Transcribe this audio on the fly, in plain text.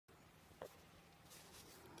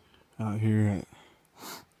Out here at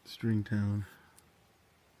Stringtown,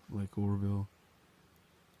 Lake Oroville,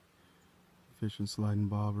 fishing sliding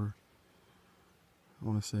bobber. I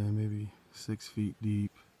want to say maybe 6 feet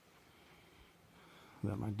deep.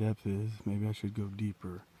 That my depth is. Maybe I should go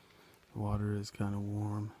deeper. The water is kind of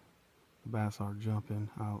warm. The bass are jumping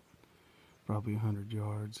out probably 100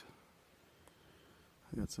 yards.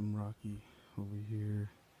 I got some rocky over here.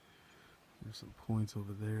 There's some points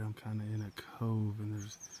over there. I'm kind of in a cove and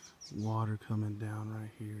there's water coming down right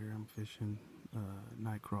here. I'm fishing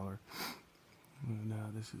night crawler. And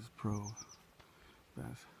this is pro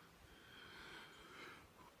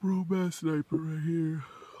bass sniper right here.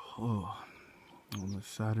 Oh, on a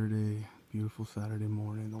Saturday, beautiful Saturday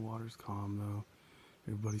morning. The water's calm though.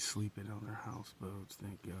 Everybody's sleeping on their houseboats,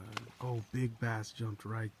 thank God. Oh, big bass jumped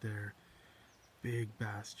right there. Big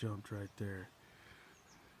bass jumped right there.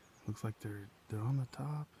 Looks like they're on the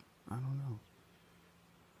top. I don't know.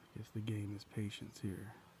 I guess the game is patience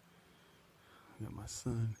here. I got my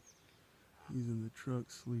son. He's in the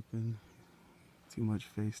truck sleeping. Too much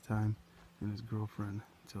FaceTime and his girlfriend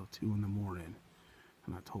until 2 in the morning.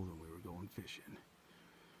 And I told him we were going fishing.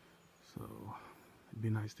 So it'd be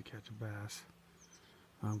nice to catch a bass.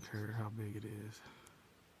 I don't care how big it is.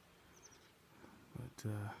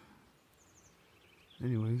 But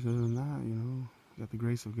anyways, other than that, you know, got the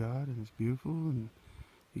grace of God and it's beautiful and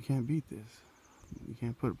you can't beat this. You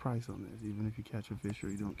can't put a price on this, even if you catch a fish or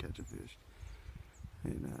you don't catch a fish.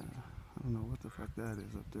 And I don't know what the fuck that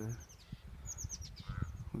is up there.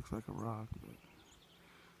 Looks like a rock, but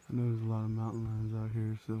I know there's a lot of mountain lions out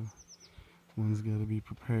here, so one's got to be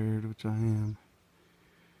prepared, which I am.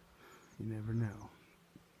 You never know.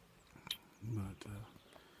 But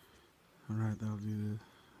alright, that'll do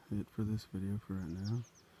it for this video for right now.